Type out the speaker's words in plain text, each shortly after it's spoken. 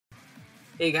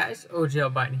Hey guys,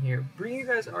 OGL Biden here, bringing you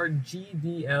guys our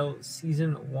GDL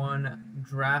Season 1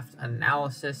 draft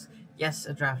analysis. Yes,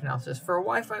 a draft analysis for a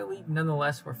Wi-Fi league.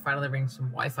 Nonetheless, we're finally bringing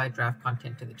some Wi-Fi draft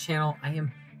content to the channel. I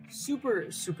am super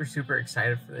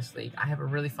excited for this league. I have a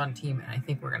really fun team, and I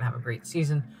think we're going to have a great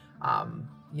season.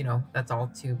 That's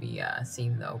all to be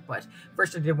seen, though. But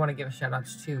first, I did want to give a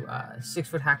shout-outs to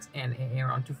 6foot Hacks and AA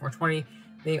around 2420.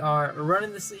 They are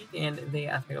running this league, and they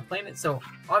asked me to play in it. So,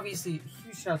 obviously,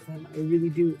 huge shout out to them. I really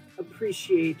do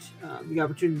appreciate the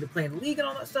opportunity to play in the league and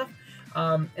all that stuff.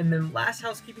 And then last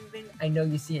housekeeping thing, I know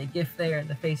you see a GIF there in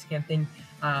the face cam thing.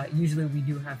 Usually we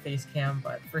do have face cam,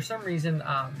 but for some reason,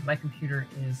 my computer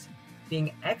is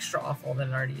being extra awful than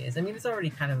it already is. I mean, it's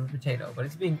already kind of a potato, but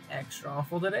it's being extra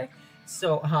awful today.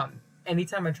 So,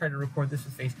 anytime I try to record this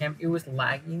with face cam, it was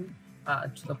lagging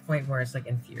to the point where it's like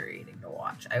infuriating to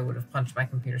watch. I would have punched my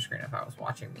computer screen if I was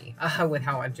watching me with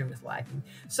how much it was lagging.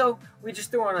 So we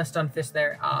just threw on a stun fist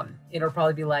there. It'll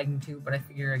probably be lagging too, but I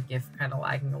figure a GIF kind of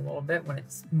lagging a little bit when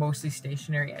it's mostly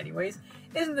stationary anyways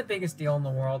isn't the biggest deal in the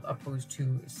world, opposed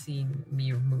to seeing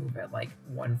me move at like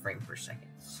 1 frame per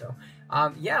second. So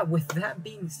yeah, with that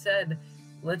being said,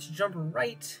 let's jump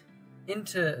right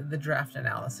into the draft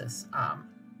analysis.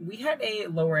 We had a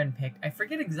lower end pick. I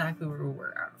forget exactly where we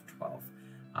were out of 12.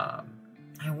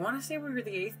 I want to say we were the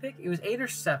 8th pick. It was 8 or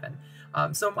 7.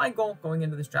 So my goal going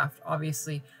into this draft,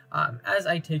 obviously, as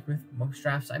I take with most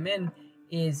drafts I'm in,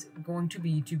 is going to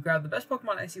be to grab the best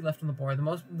Pokemon I see left on the board,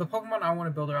 the Pokemon I want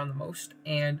to build around the most,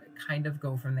 and kind of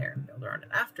go from there and build around it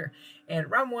after.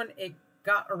 And round 1, it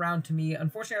got around to me.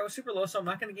 Unfortunately, I was super low, so I'm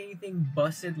not going to get anything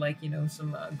busted like,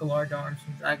 some Galardon,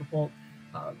 some Dragapult,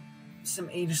 some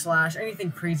Aegislash,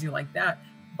 anything crazy like that.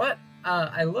 But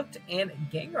I looked, and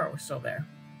Gengar was still there.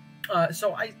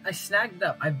 So I snagged it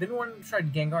up. I've been wanting to try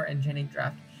Gengar and Gen 8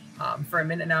 draft for a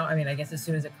minute now. I mean, I guess as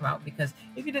soon as it come out, because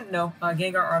if you didn't know,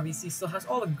 Gengar obviously still has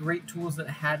all the great tools that it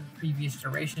had in previous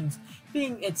generations,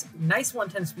 being its nice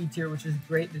 110 speed tier, which is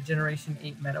great, the Generation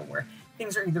 8 meta, where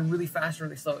things are either really fast or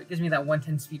really slow. It gives me that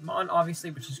 110 speed mon,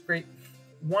 obviously, which is great.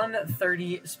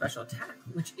 130 special attack,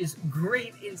 which is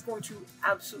great. It's going to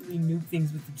absolutely nuke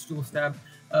things with its dual stab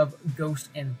of Ghost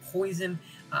and Poison.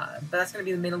 But that's going to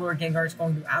be the middle lore. Gengar is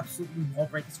going to absolutely wall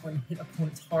break. It's going to hit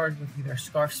opponents hard with either a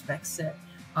Scarf Spec set,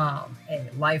 a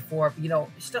Life Orb,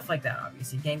 stuff like that,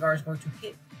 obviously. Gengar is going to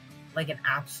hit like an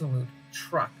absolute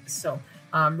truck. So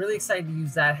I'm really excited to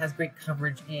use that. It has great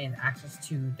coverage and access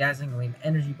to Dazzling Gleam,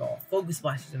 Energy Ball. Focus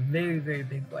Splash is a very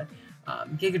big one.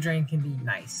 Giga Drain can be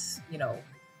nice,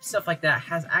 stuff like that.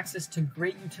 Has access to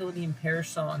great utility in Perish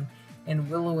Song and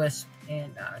Will-O-Wisp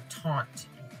and Taunt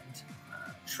and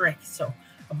Trick. So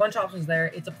a bunch of options there.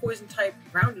 It's a poison type,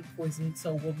 grounded poison,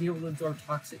 so we'll be able to absorb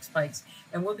toxic spikes,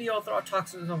 and we'll be able to throw out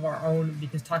toxins of our own,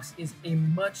 because toxic is a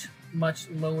much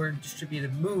lower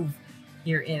distributed move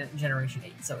here in Generation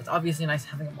 8. So it's obviously nice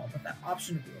having them all, but that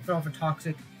option to be able to throw out for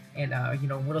toxic and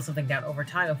whittle something down over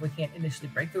time if we can't initially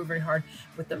break through very hard.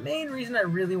 But the main reason I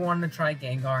really wanted to try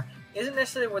Gengar isn't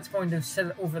necessarily what's going to set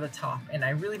it over the top, and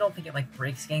I really don't think it like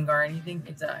breaks Gengar or anything.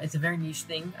 It's a very niche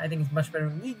thing. I think it's much better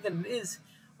in the league than it is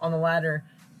on the ladder.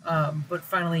 But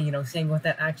finally, saying what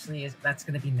that actually is, that's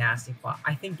going to be Nasty Plot.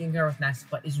 I think Gengar with Nasty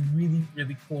Plot is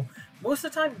really cool. Most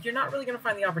of the time, you're not really going to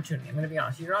find the opportunity. I'm going to be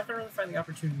honest. You're not going to really find the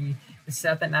opportunity to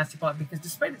set up that Nasty Plot, because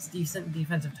despite its decent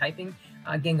defensive typing,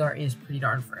 Gengar is pretty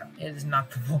darn frail. It is not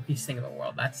the bulkiest thing in the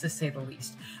world, that's to say the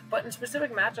least. But in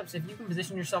specific matchups, if you can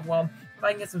position yourself well, if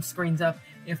I can get some screens up,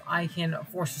 if I can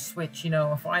force a switch,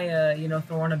 if I,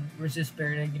 throw on a resist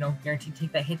barrier to, guarantee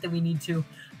take that hit that we need to,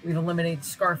 we've eliminated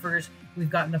Scarfers, we've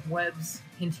got enough webs,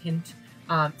 hint,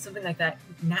 something like that.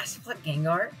 Nasty Plot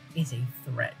Gengar is a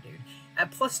threat, dude. At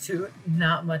 +2,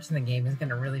 not much in the game is going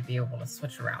to really be able to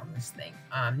switch around this thing.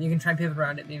 You can try and pivot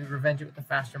around it, maybe revenge it with the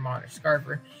faster Mon or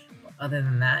Scarfer, but other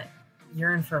than that,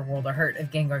 you're in for a world of hurt if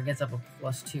Gengar gets up a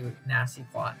 +2 Nasty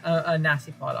Plot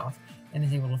off, and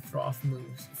is able to throw off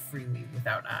moves freely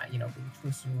without, being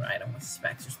twisted to an item with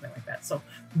specs or something like that. So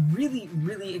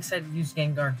really excited to use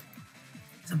Gengar.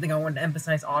 Something I wanted to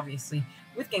emphasize, obviously,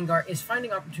 with Gengar is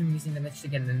finding opportunities in the niche to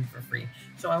get it in for free.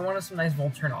 So I wanted some nice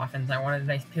Volturn offense. I wanted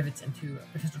nice pivots into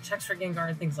potential checks for Gengar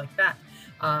and things like that.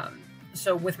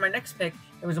 So with my next pick,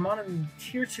 there was a Mon in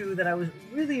Tier 2 that I was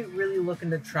really looking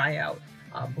to try out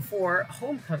before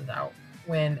Home comes out,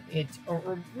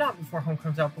 or not before Home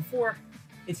comes out, before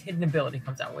its hidden ability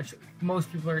comes out, which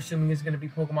most people are assuming is going to be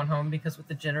Pokemon Home, because with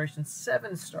the Generation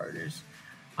 7 starters,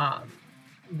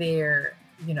 their,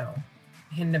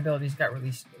 hidden abilities got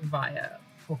released via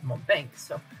Pokemon Bank.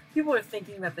 So people are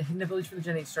thinking that the hidden abilities for the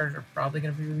Gen 8 starters are probably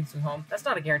going to be releasing home. That's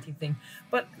not a guaranteed thing,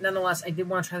 but nonetheless, I did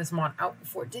want to try this mod out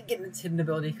before it did get its hidden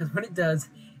ability, because when it does,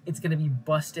 it's going to be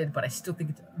busted, but I still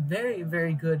think it's very,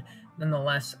 very good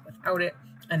nonetheless without it,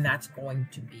 and that's going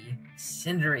to be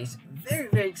Cinderace. Very,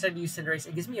 very excited to use Cinderace.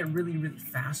 It gives me a really, really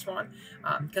fast one,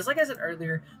 because like I said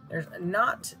earlier, there's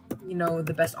not,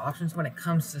 the best options when it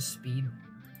comes to speed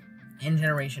in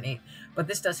Generation 8, but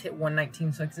this does hit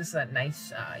 119, so this is a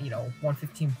nice,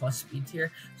 115 plus speed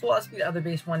tier, so a lot of speed, other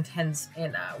base 110s,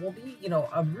 and will be,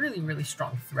 a really, really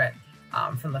strong threat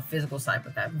from the physical side,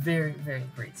 but that very, very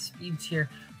great speed tier.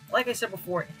 Like I said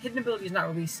before, hidden ability is not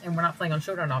released, and we're not playing on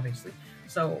Showdown, obviously,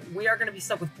 so we are going to be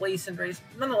stuck with Blaze Cinderace.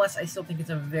 Nonetheless, I still think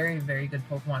it's a very, very good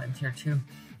Pokemon in Tier 2.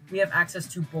 We have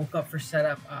access to Bulk Up for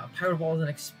setup. Pyro Ball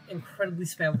is an incredibly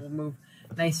spammable move.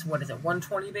 Nice, what is it,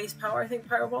 120 base power, I think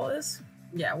Pyro Ball is?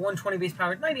 Yeah, 120 base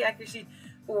power, 90 accuracy,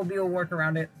 but we'll be able to work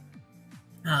around it.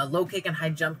 Low kick and high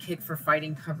jump kick for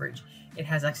fighting coverage. It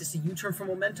has access to U-turn for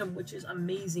momentum, which is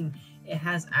amazing. It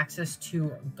has access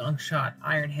to Gunk Shot,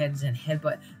 Iron Heads, and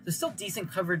Headbutt. There's still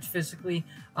decent coverage physically.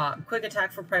 Quick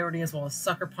attack for priority, as well as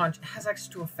Sucker Punch. It has access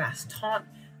to a fast taunt,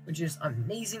 which is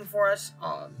amazing for us.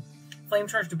 Flame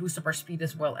Charge to boost up our speed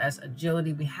as well as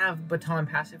agility. We have Baton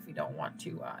Pass if we don't want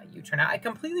to U-turn. Now, I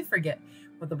completely forget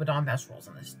what the Baton Pass rolls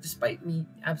on this. Despite me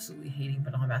absolutely hating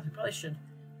Baton Pass, we probably should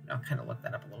kind of look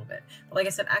that up a little bit. But like I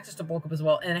said, access to Bulk Up as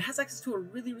well, and it has access to a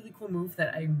really, really cool move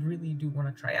that I really do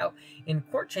want to try out in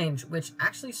Court Change, which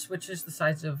actually switches the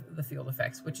sides of the field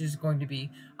effects, which is going to be,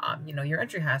 your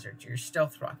entry hazards, your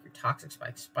Stealth Rock, your Toxic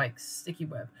Spike, Spikes, Sticky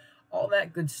Web, all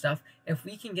that good stuff. If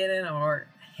we can get in our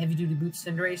Heavy Duty Boots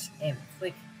Cinderace and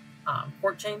click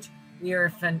Court Change,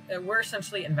 we're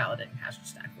essentially invalidating Hazard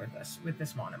Stack with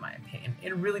this mod, in my opinion.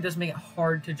 It really does make it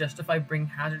hard to justify bringing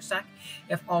Hazard Stack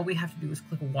if all we have to do is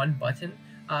click one button.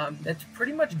 That's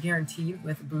pretty much guaranteed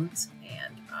with Boots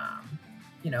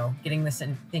and getting this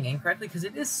thing incorrectly, because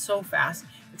it is so fast.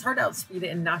 It's hard to outspeed it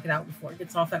and knock it out before it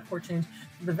gets off that Court Change.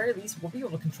 At the very least, we'll be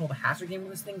able to control the hazard game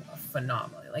with this thing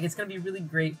phenomenally. Like, it's going to be really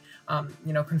great,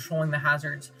 controlling the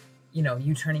hazards,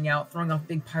 you turning out, throwing off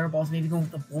big Pyro Balls, maybe going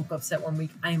with the Bulk Up set one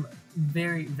week. I am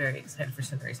very, very excited for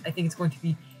Cinderace. I think it's going to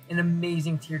be an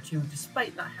amazing Tier 2,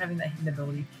 despite not having that hidden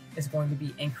ability. It's going to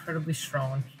be incredibly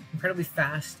strong, incredibly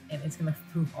fast, and it's going to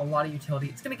prove a lot of utility.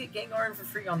 It's going to get Gengar in for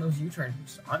free on those U-turns,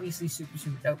 which is obviously super,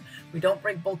 super dope. We don't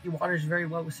break bulky waters very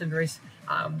well with Cinderace.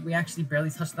 We actually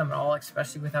barely touch them at all,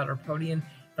 especially without our Protean.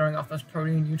 Throwing off those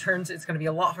Protean U-turns, it's going to be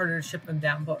a lot harder to ship them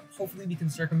down, but hopefully we can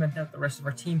circumvent out the rest of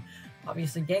our team.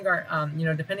 Obviously,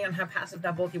 Gengar, depending on how passive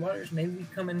that bulky water is, maybe we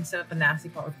come in and set up a nasty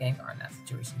pot with Gengar in that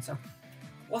situation. So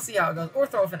we'll see how it goes, or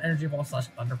throw off an Energy Ball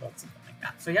 / Thunderbolt, something like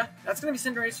that. So yeah, that's going to be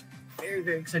Cinderace. Very,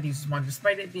 very excited to use this mod,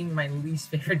 despite it being my least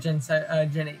favorite Gen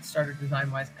 8 starter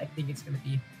design-wise. I think it's going to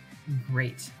be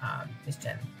great this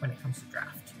gen when it comes to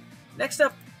draft. Next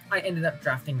up, I ended up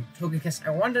drafting Togekiss.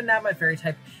 I wanted to nab my Fairy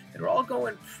type. They were all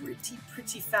going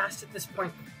pretty fast at this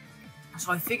point,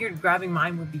 so I figured grabbing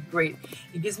mine would be great.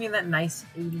 It gives me that nice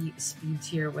 80 speed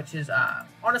tier, which is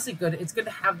honestly good. It's good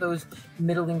to have those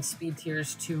middling speed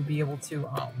tiers to be able to,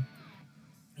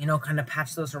 kind of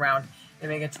patch those around and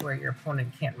make it to where your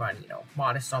opponent can't run,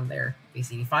 Modest on their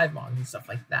base 85 mons and stuff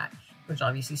like that, which is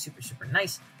obviously super, super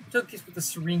nice. Togekiss with the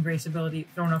Serene Grace ability,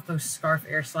 throwing off those Scarf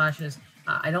Air Slashes.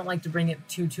 I don't like to bring it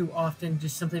too often,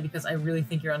 just simply because I really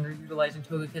think you're underutilizing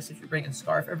Togekiss if you're bringing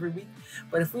Scarf every week.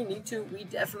 But if we need to, we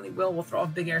definitely will. We'll throw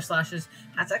off big Air Slashes.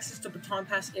 Has access to Baton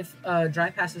Pass. If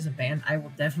Dry Pass isn't banned, I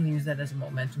will definitely use that as a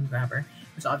momentum grabber.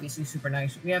 It's obviously super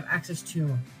nice. We have access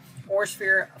to Aura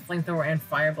Sphere, Flamethrower, and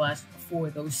Fire Blast for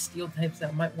those Steel types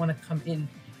that might want to come in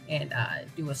and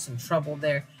do us some trouble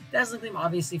there. Dazzling Gleam,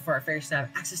 obviously, for our Fairy Stab.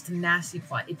 Access to Nasty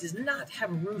Plot. It does not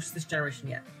have Roost this generation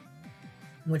yet,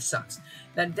 which sucks.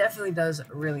 That definitely does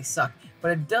really suck.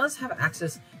 But it does have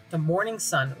access to Morning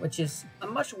Sun, which is a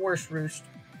much worse Roost,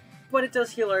 but it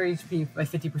does heal our HP by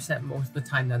 50% most of the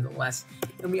time nonetheless.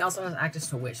 And we also have access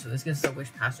to Wish, so this gives us a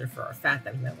Wish Passer for our Fat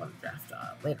that we might want to draft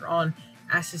later on.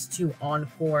 Access to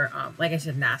Encore, like I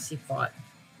said, Nasty Plot.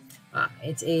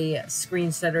 It's a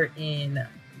screen setter in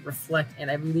Reflect,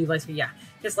 and I believe Light Screen,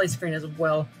 just Light Screen as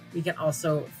well. We can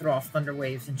also throw off Thunder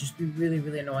Waves and just be really,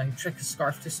 really annoying. Trick a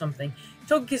Scarf to something.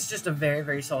 Togekiss is just a very,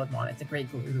 very solid mon. It's a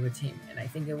great glue to a team, and I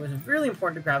think it was really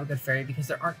important to grab a good Fairy because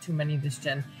there aren't too many this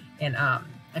gen, and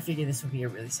I figured this would be a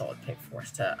really solid pick for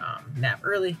us to nab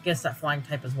early. Gets that Flying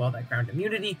type as well, that Ground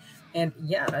Immunity, and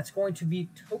yeah, that's going to be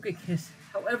Togekiss.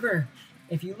 However,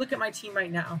 if you look at my team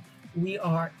right now, we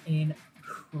are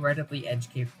incredibly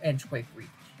Edgequake weak.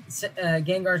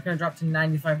 Gengar is going to drop to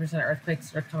 95%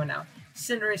 Earthquakes that are coming out.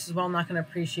 Cinderace as well, not going to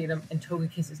appreciate him, and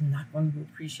Togekiss is not going to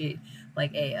appreciate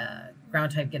like a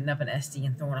ground type getting up an SD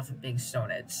and throwing off a big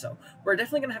Stone Edge. So we're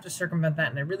definitely going to have to circumvent that,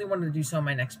 and I really wanted to do so in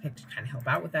my next pick to kind of help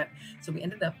out with that. So we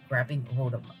ended up grabbing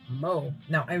Rotom-Mow.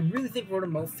 Now, I really think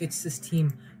Rotom-Mow fits this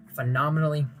team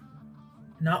phenomenally.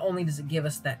 Not only does it give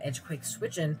us that Edgequake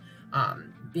switch-in,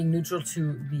 being neutral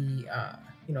to the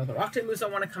the Rock type moves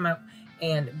that want to come out,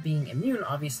 and being immune,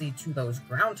 obviously, to those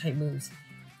ground type moves,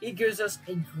 it gives us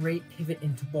a great pivot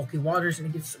into bulky waters, and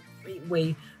it gives us a great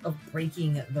way of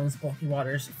breaking those bulky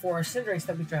waters for our Cinderace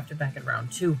that we drafted back in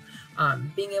round 2.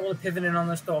 Being able to pivot in on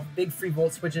those, throw off big free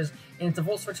Volt Switches, and it's a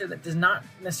Volt Switcher that does not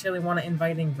necessarily want to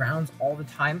invite in grounds all the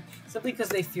time, simply because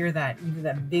they fear that either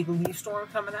that big Leaf Storm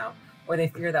coming out, or they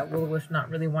fear that Will-O-Wisp not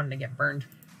really wanting to get burned.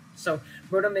 So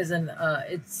Rotom is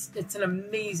it's an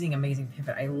amazing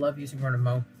pivot. I love using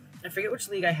Rotom-Mow. I forget which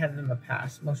league I had it in the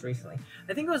past, most recently.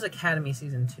 I think it was Academy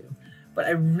Season 2. But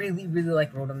I really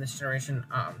like Rotom this generation.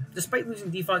 Despite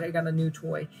losing Defog, I got a new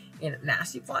toy in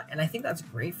Nasty Plot, and I think that's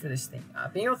great for this thing.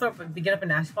 Being able to get up a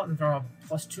Nasty Plot and throw a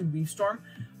 +2 Leaf Storm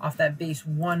off that base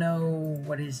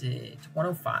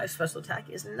 105 special attack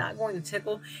is not going to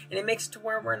tickle, and it makes it to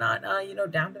where we're not,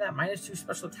 down to that -2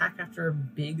 special attack after a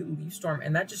big Leaf Storm,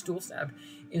 and that just dual stab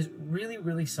is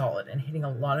really solid and hitting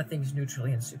a lot of things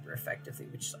neutrally and super effectively,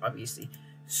 which is obviously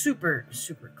super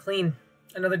clean.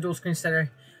 Another dual screen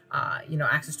setter.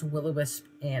 Access to Will-O-Wisp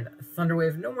and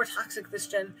Thunderwave. No more Toxic this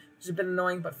gen, which has been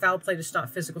annoying, but Foul Play to stop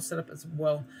physical setup as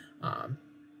well.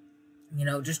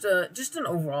 Just an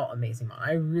overall amazing mod.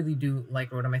 I really do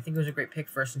like Rotom. I think it was a great pick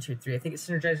for us in Tier 3. I think it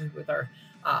synergizes with our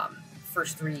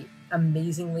first 3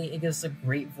 amazingly. It gives us a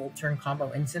great Volt Turn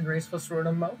combo in Cinderace plus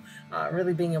Rotom-Mow.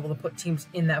 Really being able to put teams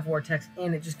in that vortex,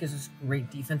 and it just gives us great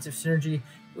defensive synergy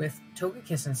with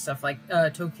Togekiss and stuff like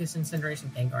Togekiss and Cinderace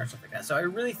and Gengar and stuff like that. So I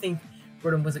really think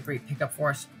Rotom was a great pickup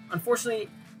for us. Unfortunately,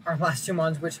 our last 2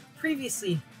 mons, which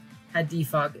previously had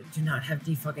Defog, do not have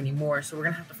Defog anymore, so we're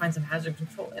going to have to find some hazard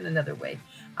control in another way,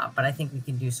 but I think we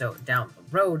can do so down the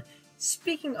road.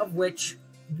 Speaking of which,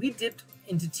 we dipped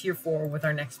into Tier 4 with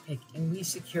our next pick, and we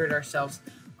secured ourselves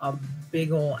a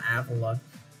big ol' Avalugg.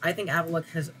 I think Avalugg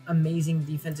has amazing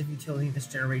defensive utility this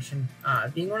generation,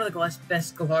 being one of the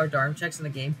best Galar Darm checks in the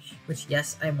game, which,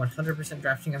 yes, I am 100%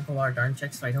 drafting a Galar Darm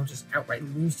check, so I don't just outright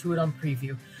lose to it on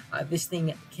preview. This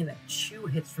thing can chew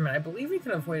hits from it. I believe we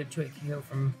can avoid a 2-hit KO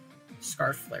from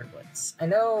Scarf Flare Blitz. I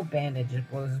know Bandage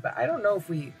blows, but I don't know if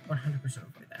we 100%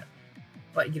 avoid that.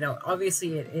 But,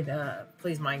 obviously it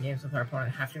plays mind games with our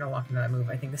opponent, having to lock into that move.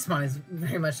 I think this mod is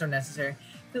very much so necessary,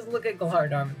 because look at Galar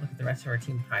Darm and look at the rest of our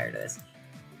team prior to this.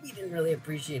 We didn't really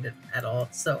appreciate it at all.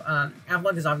 So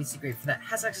Avalugg is obviously great for that.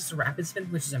 Has access to Rapid Spin,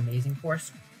 which is amazing for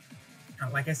us.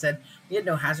 Like I said, we had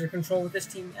no hazard control with this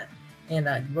team yet. And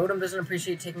Rotom doesn't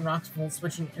appreciate taking rocks, Volt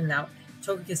switching in and out.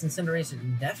 Togekiss and Cinderace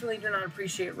definitely do not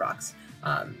appreciate rocks.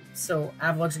 So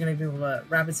Avalugg's going to be able to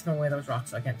Rapid Spin away those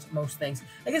rocks against most things.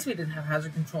 I guess we did have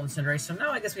hazard control in Cinderace, so now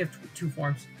I guess we have 2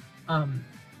 forms.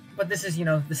 But this is,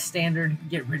 the standard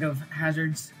get rid of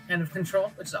hazards kind of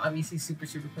control, which is obviously super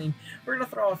clean. We're going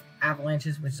to throw off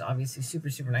avalanches, which is obviously super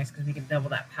nice because we can double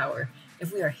that power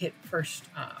if we are hit first.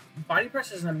 Body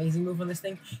Press is an amazing move on this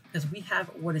thing because we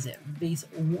have, base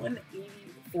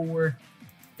 184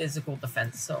 physical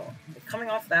defense. So coming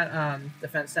off that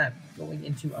defense stat, going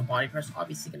into a Body Press,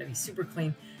 obviously going to be super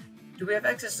clean. Do we have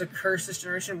access to Curse this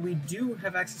generation? We do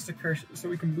have access to Curse, so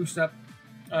we can boost up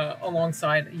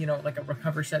alongside, like a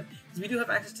recover set. Because we do have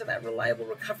access to that reliable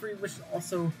recovery, which is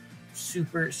also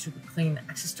super clean.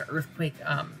 Access to Earthquake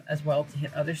as well to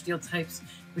hit other steel types,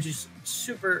 which is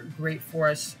super great for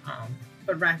us.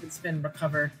 But Rapid Spin,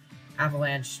 Recover,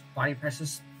 Avalanche, Body Press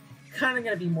is kind of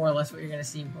going to be more or less what you're going to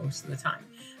see most of the time.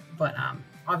 But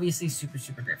obviously super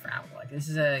great for Avalugg. This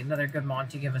is another good mod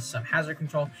to give us some hazard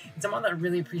control. It's a mod that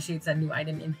really appreciates that new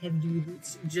item in Heavy Duty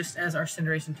Boots, just as our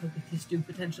Cinderace and Togekiss do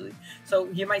potentially. So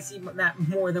you might see that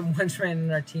more than once ran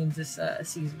in our teams this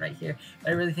season right here.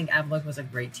 But I really think Avalugg was a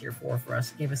great Tier 4 for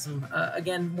us. It gave us some,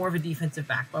 again, more of a defensive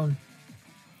backbone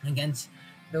against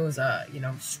those,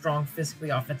 strong physically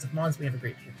offensive mods. We have a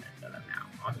great pivot now,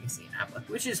 obviously, in Avalugg,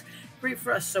 which is great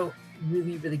for us. So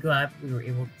really glad we were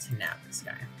able to nab this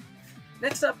guy.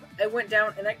 Next up, I went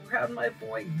down and I grabbed my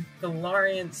boy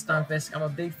Galarian Stunfisk. I'm a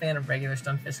big fan of regular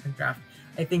Stunfisk in draft.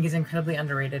 I think he's incredibly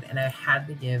underrated, and I had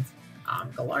to give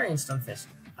Galarian Stunfisk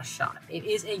a shot. It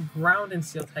is a ground and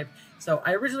steel type, so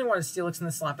I originally wanted Steelix in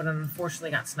the slot, but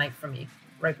unfortunately got sniped from me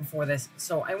right before this.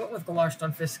 So I went with Galar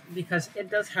Stunfisk because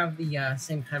it does have the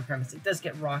same kind of premise. It does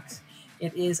get rocks.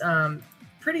 It is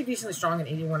pretty decently strong in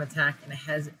 81 attack, and it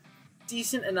has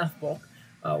decent enough bulk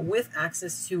with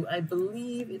access to, I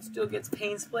believe it still gets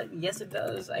Pain Split. Yes, it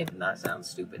does. I did not sound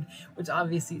stupid, which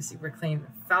obviously is super clean.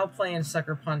 Foul Play and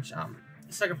Sucker Punch.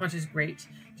 Sucker Punch is great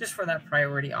just for that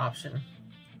priority option.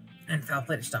 And Foul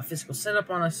Play to stop physical setup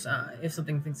on us if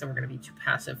something thinks that we're going to be too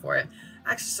passive for it.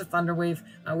 Access to Thunder Wave.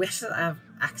 We actually have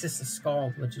access to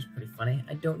Scald, which is pretty funny.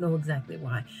 I don't know exactly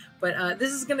why. But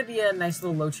this is going to be a nice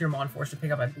little low tier mon for us to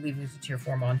pick up. I believe it's a tier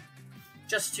 4 mon.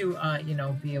 Just to, you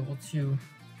know, be able to,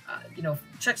 you know,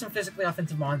 check some physically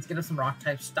offensive mons, get us some rock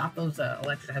types, stop those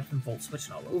electric types from volt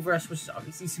switching all over us, which is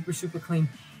obviously super, super clean.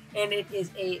 And it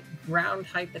is a ground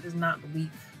type that is not weak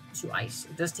to ice.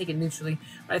 It does take it neutrally,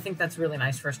 but I think that's really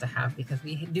nice for us to have because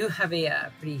we do have a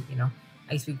pretty, you know,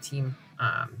 ice weak team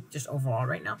just overall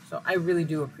right now. So I really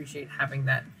do appreciate having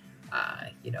that,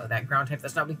 you know, that ground type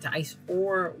that's not weak to ice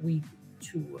or weak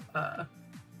to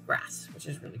grass, which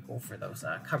is really cool for those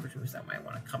coverage moves that might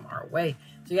want to come our way.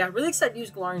 So yeah, really excited to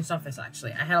use Galarian Stunfisk.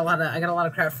 Actually, I got a lot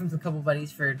of crap from a couple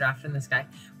buddies for drafting this guy,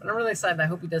 but I'm really excited. I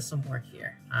hope he does some work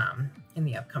here in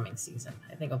the upcoming season.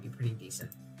 I think it'll be pretty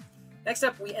decent. Next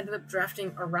up, we ended up drafting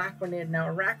Araquanid. Now,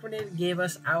 Araquanid gave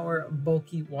us our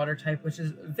bulky water type, which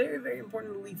is very, very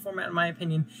important in the league format, in my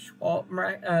opinion. While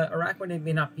Araquanid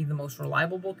may not be the most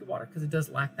reliable bulky water because it does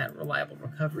lack that reliable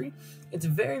recovery, it's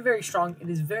very, very strong. It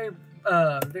is very,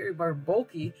 very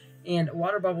bulky, and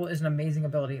Water Bubble is an amazing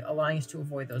ability, allowing us to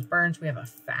avoid those burns. We have a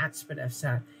fat Spit F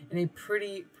stat and a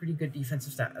pretty good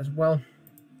defensive stat as well.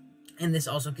 And this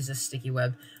also gives us Sticky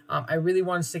Web. I really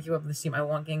want Sticky Web with this team. I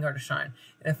want Gengar to shine.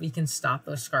 And if we can stop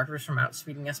those Scarfers from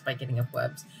outspeeding us by getting up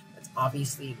webs, that's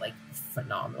obviously, like,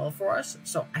 phenomenal for us.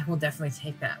 So I will definitely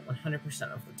take that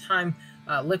 100% of the time.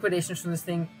 Liquidations from this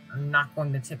thing are not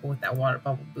going to tickle with that Water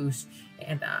Bubble boost.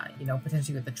 And, you know,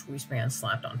 potentially with the Choice Band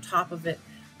slapped on top of it.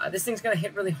 This thing's going to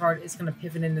hit really hard. It's going to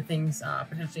pivot into things.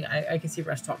 Potentially, I can see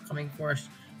Rest Talk coming for us.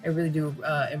 I really do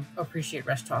appreciate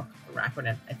Rest Talk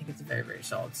Araquanid. I think it's a very, very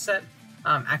solid set.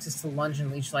 Access to Lunge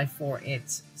and Leech Life for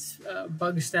its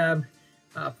Bug Stab.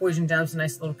 Poison Dab's a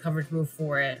nice little coverage move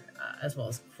for it, as well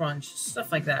as Crunch,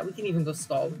 stuff like that. We can even go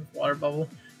Scald with Water Bubble,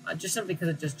 just simply because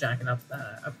it's just jacking up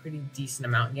a pretty decent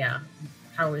amount. Yeah,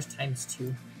 power is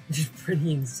 ×2, which is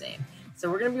pretty insane. So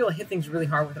we're going to be able to hit things really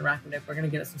hard with Araquanid. We're going to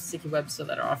get us some Sticky Webs so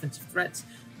that our offensive threats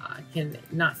can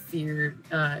not fear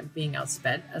being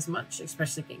outsped as much,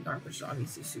 especially Gengar, which is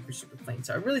obviously super, super clean.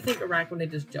 So I really think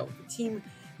Araquanid does gel with the team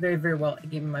very, very well.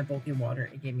 It gave me my bulky water.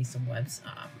 It gave me some webs.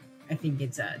 I think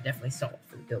it's definitely solid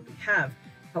for the build we have.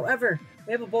 However,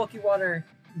 we have a bulky water,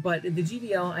 but the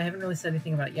GDL, I haven't really said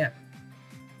anything about it yet,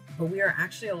 but we are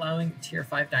actually allowing Tier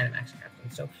 5 Dynamax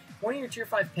Captains. So one of your Tier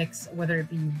 5 picks, whether it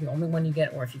be the only one you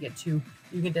get or if you get two,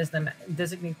 you can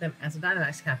designate them as a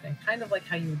Dynamax Captain, kind of like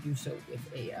how you would do so with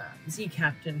a Z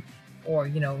Captain or,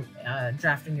 you know,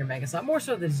 drafting your Mega Slot. More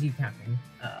so the Z Captain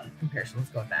comparison. Let's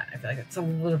go with that. I feel like it's a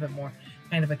little bit more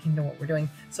kind of akin to what we're doing.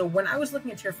 So when I was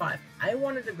looking at Tier 5, I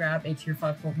wanted to grab a Tier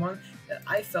 5 Pokemon that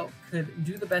I felt could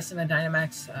do the best in a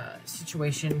Dynamax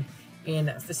situation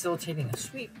in facilitating a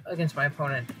sweep against my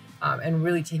opponent and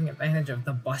really taking advantage of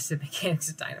the busted mechanics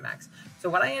of Dynamax. So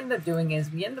what I ended up doing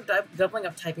is we ended up doubling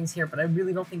up typings here, but I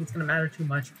really don't think it's going to matter too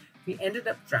much. We ended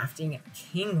up drafting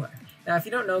Kingler. Now, if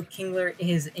you don't know, Kingler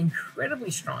is incredibly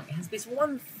strong. It has base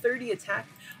 130 attack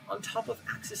on top of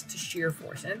access to Sheer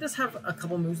Force. And it does have a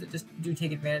couple moves that just do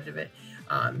take advantage of it,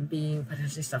 being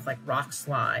potentially stuff like Rock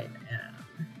Slide.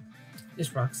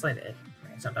 Just Rock Slide,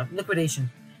 it's not bad.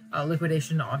 Liquidation.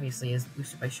 Liquidation obviously is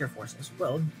boosted by Sheer Force as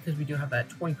well, because we do have that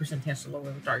 20% chance to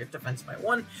lower the target defense by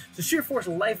 1. So Sheer Force,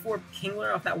 Life Orb,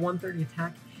 Kingler off that 130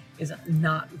 attack is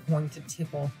not going to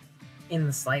tickle in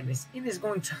the slightest. It is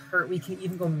going to hurt. We can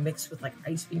even go mix with like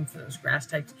Ice Beam for those grass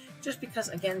types, just because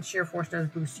again Sheer Force does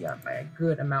boost you up by a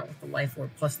good amount with the Life Orb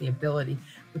plus the ability,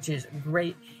 which is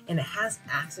great. And it has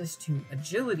access to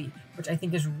Agility, which I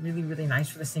think is really, really nice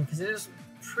for this thing, because it is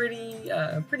pretty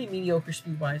mediocre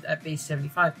speed-wise at base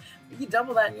 75. But you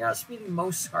double that and you're outspeeding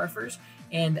most Scarfers,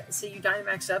 and say you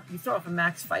Dynamax up, you throw off a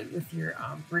max fight with your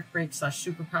Brick Break /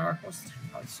 Superpower. Most of the time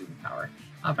probably Superpower,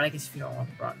 but I guess if you don't want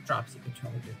the drops, you can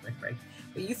totally do Brick Break.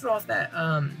 But you throw off that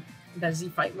that Z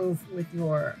Fight move with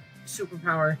your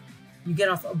Superpower, you get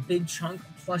off a big chunk,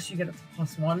 plus you get up to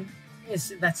 +1.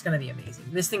 That's going to be amazing.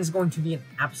 This thing's going to be an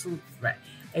absolute threat.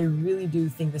 I really do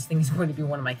think this thing is going to be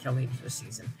one of my kill leaders this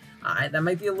season. That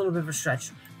might be a little bit of a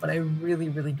stretch, but I really,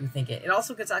 really do think it. It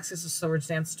also gets access to Slower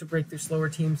Stance to break through slower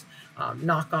teams.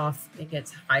 Knockoff, it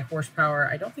gets high horsepower.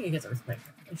 I don't think it gets Earthquake.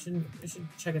 I should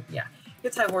check it. Yeah, it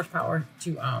gets high horsepower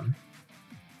to,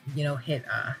 you know, hit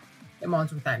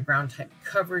mons with that ground type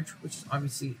coverage, which is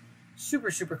obviously super,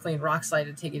 super clean. Rock Slide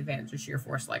to take advantage of Sheer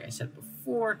Force, like I said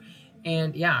before.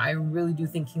 And yeah, I really do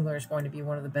think Kingler is going to be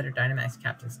one of the better Dynamax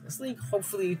captains in this league.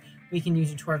 Hopefully, we can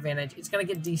use it to our advantage. It's going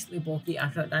to get decently bulky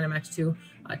after that Dynamax too,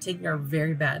 taking our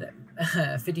very bad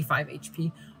 55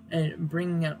 HP and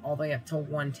bringing it all the way up to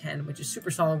 110, which is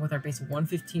super solid with our base of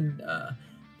 115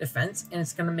 defense, and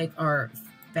it's going to make our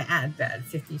bad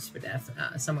 50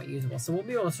 Spadef somewhat usable. So we'll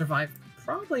be able to survive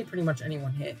probably pretty much any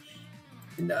one hit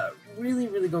and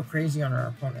really go crazy on our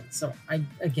opponent. So I,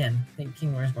 again, think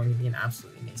Kingler is going to be an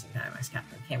absolutely amazing Dynamax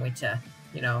captain. Can't wait to,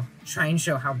 you know, try and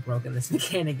show how broken this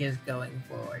mechanic is going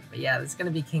forward. But yeah, it's going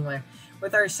to be Kingler.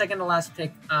 With our second to last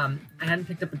pick, I hadn't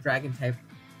picked up a Dragon type,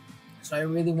 so I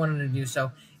really wanted to do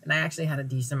so. And I actually had a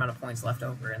decent amount of points left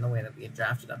over in the way that we had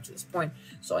drafted up to this point.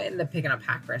 So I ended up picking up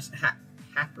Haxorus.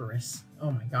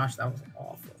 Oh my gosh, that was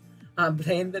awful. But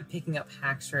I ended up picking up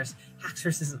Haxorus.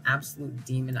 Haxorus is an absolute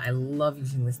demon. I love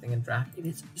using this thing in draft. It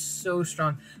is so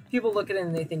strong. People look at it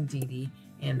and they think DD,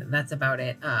 and that's about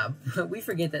it. But we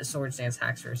forget that Swords Dance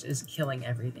Haxorus is killing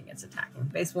everything it's attacking.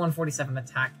 Base 147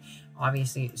 attack,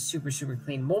 obviously super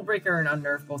clean. Mold Breaker and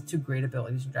Unnerve, both two great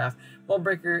abilities in draft. Mold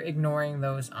Breaker ignoring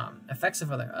those effects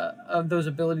of other of those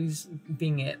abilities,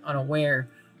 being it unaware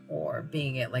or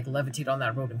being it like levitate on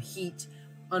that Rotom Heat.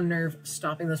 Unnerve,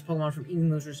 stopping those Pokemon from eating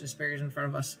those resist barriers in front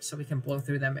of us so we can blow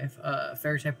through them. If a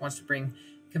Fairy type wants to bring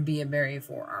Combia Berry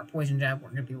for our Poison Jab,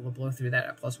 we're going to be able to blow through that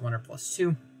at +1 or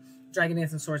 +2. Dragon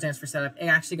Dance and Swords Dance for setup. I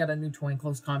actually got a new toy in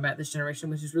Close Combat this generation,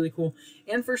 which is really cool.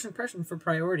 And First Impression for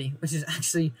priority, which is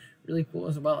actually really cool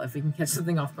as well. If we can catch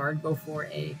something off guard, go for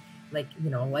a, like, you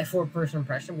know, Life Orb First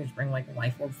Impression, which bring like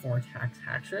Life Orb 4 attack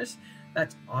Haxorus.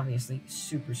 That's obviously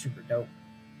super dope.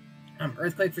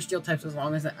 Earthquake for steel types, as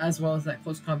well as that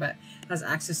Close Combat has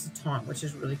access to Taunt, which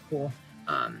is really cool.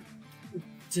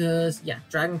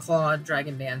 Dragon Claw,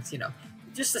 Dragon Dance, you know,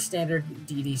 just a standard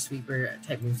DD sweeper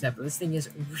type moveset, but this thing is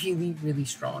really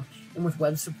strong. And with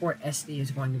web support, SD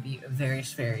is going to be very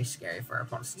scary for our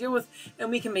opponents to deal with, and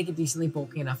we can make it decently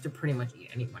bulky enough to pretty much eat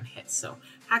any one hit. So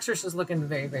Haxorus is looking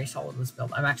very solid in this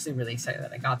build. I'm actually really excited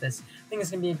that I got this. I think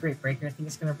it's going to be a great breaker. I think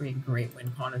it's going to be a great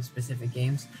win con in specific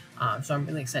games. So I'm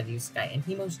really excited to use this guy, and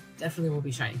he most definitely will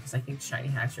be shiny because I think shiny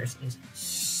Haxorus is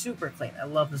super clean. I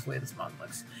love this way this mod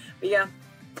looks. But yeah,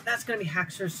 that's going to be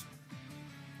Haxorus.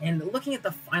 And looking at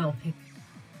the final pick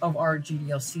of our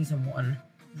GDL Season 1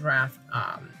 draft,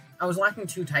 I was lacking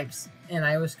 2 types, and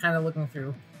I was kind of looking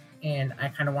through, and I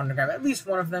kind of wanted to grab at least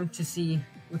one of them to see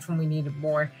which one we needed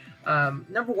more.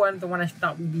 Number 1, the one I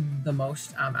thought we needed the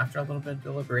most after a little bit of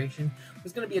deliberation,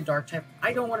 was going to be a Dark type.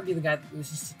 I don't want to be the guy that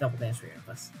loses to Double Dance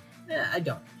Relentless. I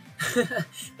don't.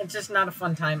 It's just not a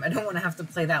fun time. I don't want to have to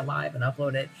play that live and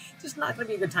upload it. It's just not going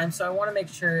to be a good time, so I want to make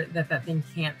sure that that thing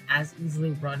can't as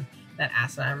easily run that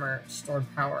Acid Armor, Stored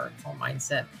Power, Calm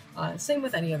Mindset. Same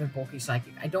with any other bulky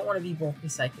Psychic. I don't want to be bulky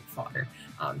Psychic fodder,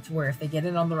 to where if they get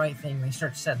in on the right thing, they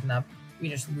start setting up, we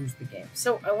just lose the game.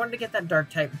 So I wanted to get that Dark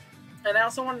type, and I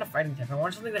also wanted a Fighting type. I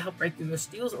wanted something to help break through those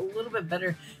steals a little bit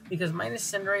better, because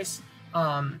minus Cinderace,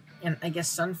 and I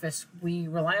guess Sunfist, we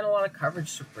rely on a lot of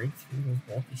coverage to break through those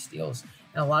bulky steals,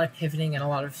 and a lot of pivoting and a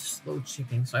lot of slow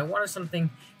chipping. So I wanted something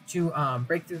to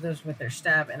break through those with their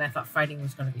stab, and I thought Fighting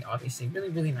was going to be obviously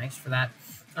really nice for that.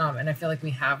 And I feel like we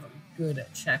have good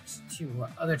checks to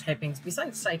other typings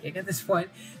besides Psychic at this point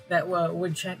that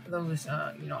would check those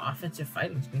you know, offensive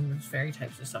Fightings, being those Fairy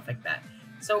types and stuff like that.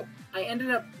 So I ended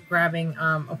up grabbing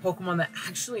a Pokemon that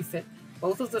actually fit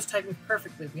both of those typings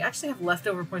perfectly. We actually have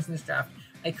leftover points in this draft.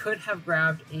 I could have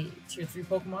grabbed a Tier 3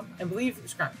 Pokemon. I believe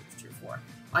Scrafty was Tier 4.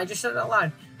 I just said it out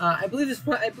loud. I believe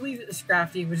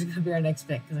Scrafty, which is going to be our next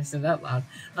pick, because I said it out loud,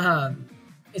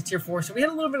 is Tier 4. So we had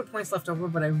a little bit of points left over,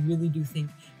 but I really do think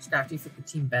Scrafty fit the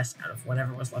team best out of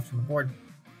whatever was left on the board.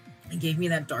 It gave me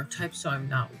that Dark type, so I'm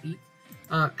not weak,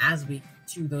 as weak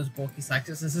to those bulky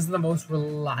Psychics. This is the most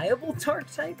reliable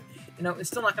Dark type. You know, it's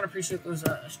still not going to appreciate those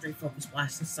straight Focus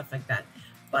Blasts and stuff like that.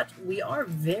 But we are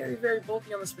very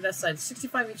bulky on the Spadef side.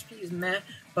 65 HP is meh,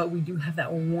 but we do have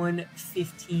that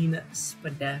 115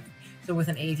 Spadef. So with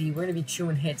an AV, we're going to be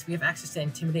chewing hits. We have access to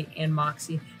Intimidate and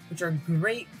Moxie, which are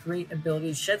great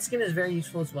abilities. Shed Skin is very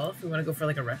useful as well if we want to go for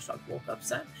like a Rest Woke Up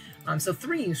set. So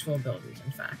 3 useful abilities,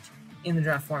 in fact, in the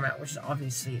draft format, which is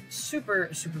obviously super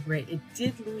great. It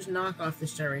did lose Knockoff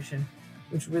this generation,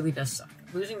 which really does suck.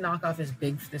 Losing Knockoff is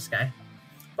big for this guy,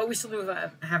 but we still do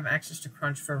have access to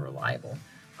Crunch for reliable,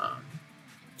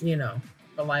 you know,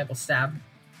 reliable stab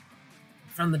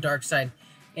from the dark side,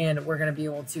 and we're going to be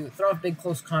able to throw off big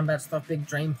close combats, throw off big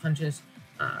drain punches,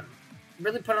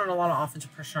 really put on a lot of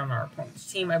offensive pressure on our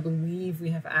opponent's team. I believe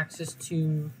we have access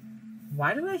to...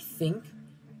 Why do I think...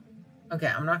 Okay,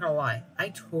 I'm not going to lie. I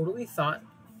totally thought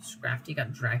Scrafty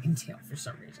got Dragon Tail for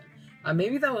some reason.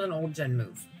 Maybe that was an old gen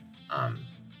move.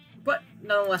 But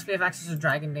nonetheless, we have access to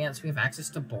Dragon Dance, we have access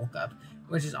to Bulk Up,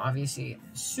 which is obviously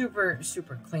super,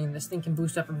 super clean. This thing can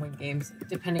boost up and win games,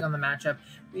 depending on the matchup.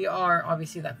 We are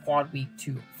obviously that quad weak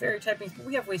to fairy typings, but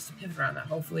we have ways to pivot around that,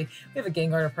 hopefully. We have a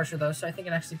Gengar to pressure though, so I think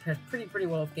it actually pairs pretty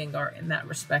well with Gengar in that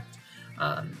respect.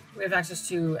 We have access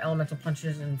to Elemental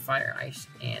Punches and Fire, Ice,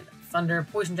 and Thunder,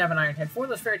 Poison Jab, and Iron Head. For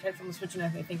those fairy types on the switch, and I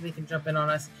think they can jump in on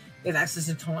us. We have access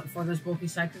to Taunt for those bulky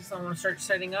psychics that I want to start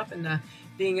setting up and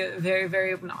being very,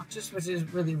 very obnoxious, which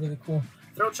is really, really cool.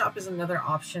 Throat Chop is another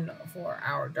option for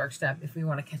our Dark Stab if we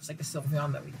want to catch like a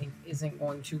Sylveon that we think isn't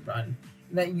going to run,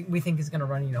 that we think is going to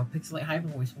run, you know, Pixelate Hyper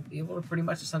Voice. We'll be able to pretty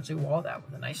much essentially wall that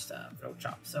with a nice Throat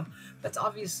Chop. So that's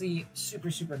obviously super,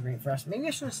 super great for us. Maybe I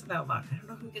shouldn't have said that out loud. I don't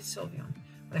know who gets Sylveon,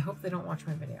 but I hope they don't watch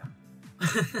my video.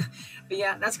 But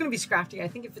yeah, that's going to be Scrafty. I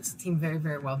think it fits the team very,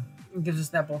 very well. It gives us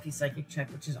that bulky Psychic check,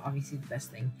 which is obviously the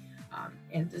best thing.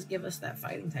 And it does give us that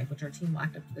fighting type, which our team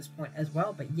lacked up to this point as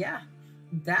well. But yeah,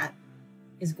 that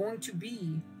is going to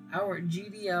be our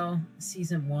GDL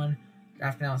Season 1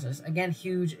 draft analysis. Again,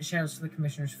 huge shout outs to the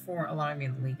commissioners for allowing me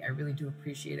in the league. I really do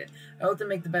appreciate it. I hope to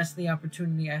make the best of the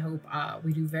opportunity. I hope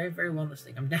we do very, very well in this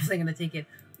league. I'm definitely going to take it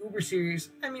uber serious.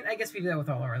 I mean, I guess we do that with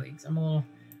all our leagues. I'm a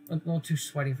little too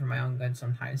sweaty for my own good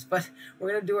sometimes, but we're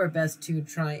going to do our best to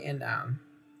try and,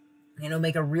 you know,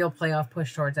 make a real playoff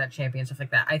push towards that champion, stuff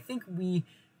like that. I think we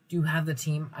do have the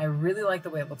team. I really like the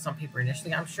way it looks on paper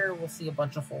initially. I'm sure we'll see a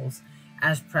bunch of holes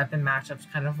as prep and matchups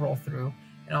kind of roll through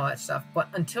and all that stuff. But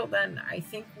until then, I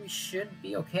think we should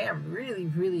be okay. I'm really,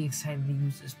 really excited to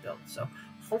use this build. So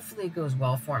hopefully it goes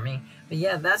well for me. But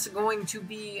yeah, that's going to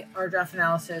be our draft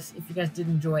analysis. If you guys did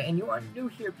enjoy and you are new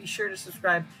here, be sure to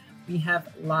subscribe. We have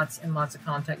lots and lots of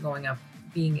content going up,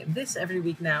 being this every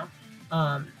week now,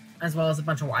 as well as a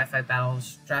bunch of Wi-Fi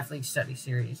battles, Draft League study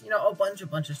series, you know, a bunch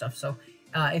of stuff. So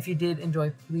if you did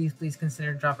enjoy, please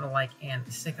consider dropping a like and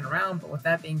sticking around. But with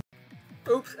that being,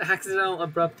 oops, accidental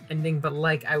abrupt ending, but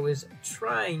like I was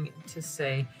trying to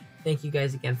say, thank you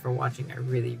guys again for watching. I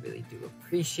really, really do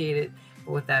appreciate it.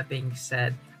 But with that being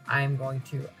said, I am going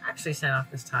to actually sign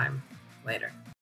off this time. Later.